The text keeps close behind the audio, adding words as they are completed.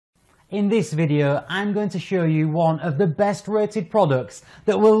In this video, I'm going to show you one of the best rated products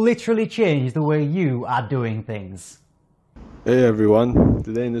that will literally change the way you are doing things. Hey everyone,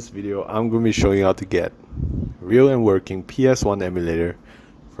 today in this video I'm going to be showing you how to get real and working PS1 emulator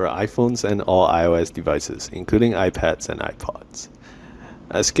for iPhones and all iOS devices, including iPads and iPods.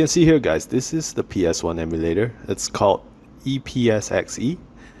 As you can see here guys, this is the PS1 emulator. It's called EPSXE,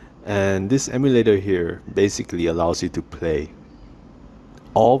 and this emulator here basically allows you to play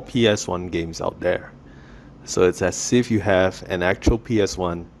all PS1 games out there. So it's as if you have an actual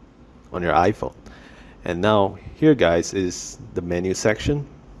PS1 on your iPhone. And now here guys is the menu section.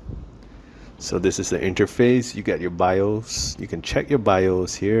 So this is the interface. You get your BIOS. You can check your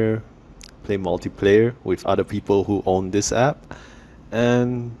BIOS here, play multiplayer with other people who own this app,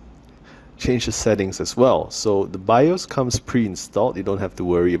 and change the settings as well. So the BIOS comes pre-installed. You don't have to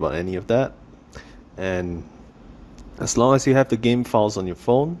worry about any of that. And as long as you have the game files on your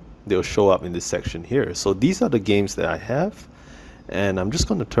phone, they'll show up in this section here. So these are the games that I have, and I'm just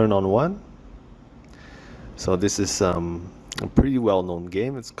going to turn on one. So this is a pretty well-known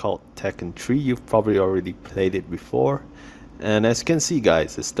game. It's called Tekken 3. You've probably already played it before, and as you can see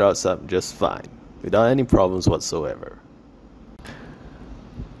guys, it starts up just fine without any problems whatsoever.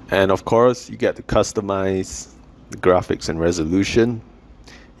 And of course, you get to customize the graphics and resolution.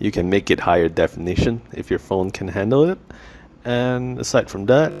 You can make it higher definition if your phone can handle it, and aside from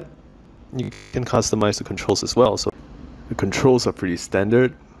that, you can customize the controls as well. So the controls are pretty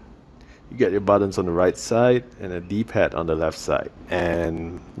standard. You get your buttons on the right side and a D-pad on the left side,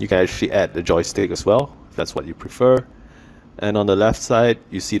 and you can actually add the joystick as well if that's what you prefer. And on the left side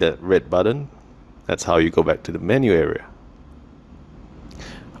you see that red button. That's how you go back to the menu area.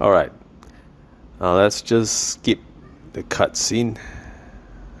 Alright, now let's just skip the cutscene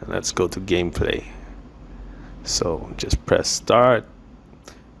and let's go to gameplay. So just press start.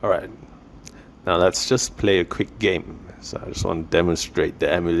 Alright, now let's just play a quick game. So I just want to demonstrate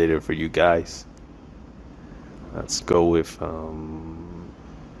the emulator for you guys. Let's go with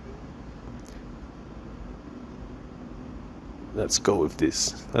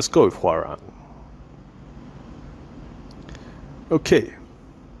this. Let's go with Hwarang. Okay,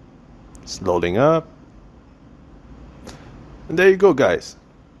 it's loading up, and there you go guys.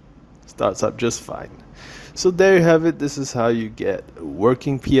 Starts up just fine. So there you have it. This is how you get a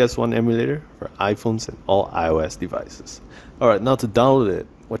working PS1 emulator for iPhones and all iOS devices. Alright, now to download it,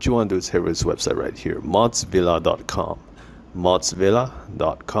 what you want to do is head to this website right here, modsvilla.com.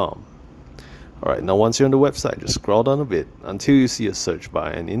 modsvilla.com. Alright, now once you're on the website, just scroll down a bit until you see a search bar,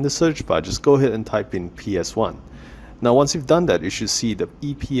 and in the search bar just go ahead and type in PS1. Now once you've done that, you should see the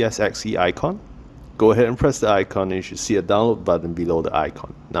EPSXE icon. Go ahead and press the icon, and you should see a download button below the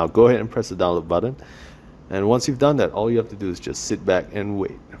icon. Now go ahead and press the download button, and once you've done that, all you have to do is just sit back and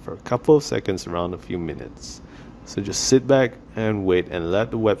wait for a couple of seconds, around a few minutes. So just sit back and wait and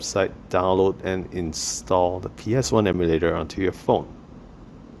let the website download and install the PS1 emulator onto your phone.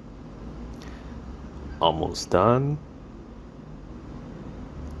 Almost done.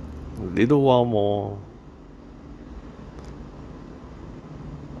 A little while more.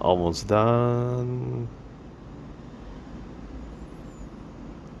 Almost done.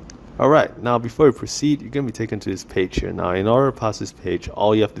 Alright, now before we proceed, you're going to be taken to this page here. Now in order to pass this page,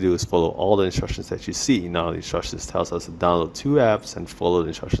 all you have to do is follow all the instructions that you see. Now the instructions tells us to download 2 apps and follow the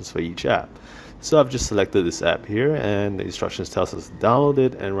instructions for each app. So I've just selected this app here, and the instructions tells us to download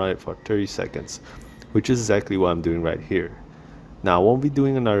it and run it for 30 seconds, which is exactly what I'm doing right here. Now I won't be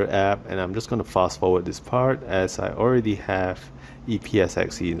doing another app, and I'm just going to fast forward this part as I already have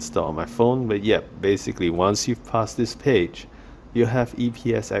EPSXE installed on my phone. But yeah, basically once you've passed this page, you'll have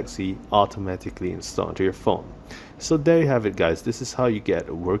EPSXE automatically installed onto your phone. So there you have it guys. This is how you get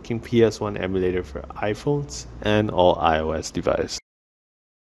a working PS1 emulator for iPhones and all iOS devices.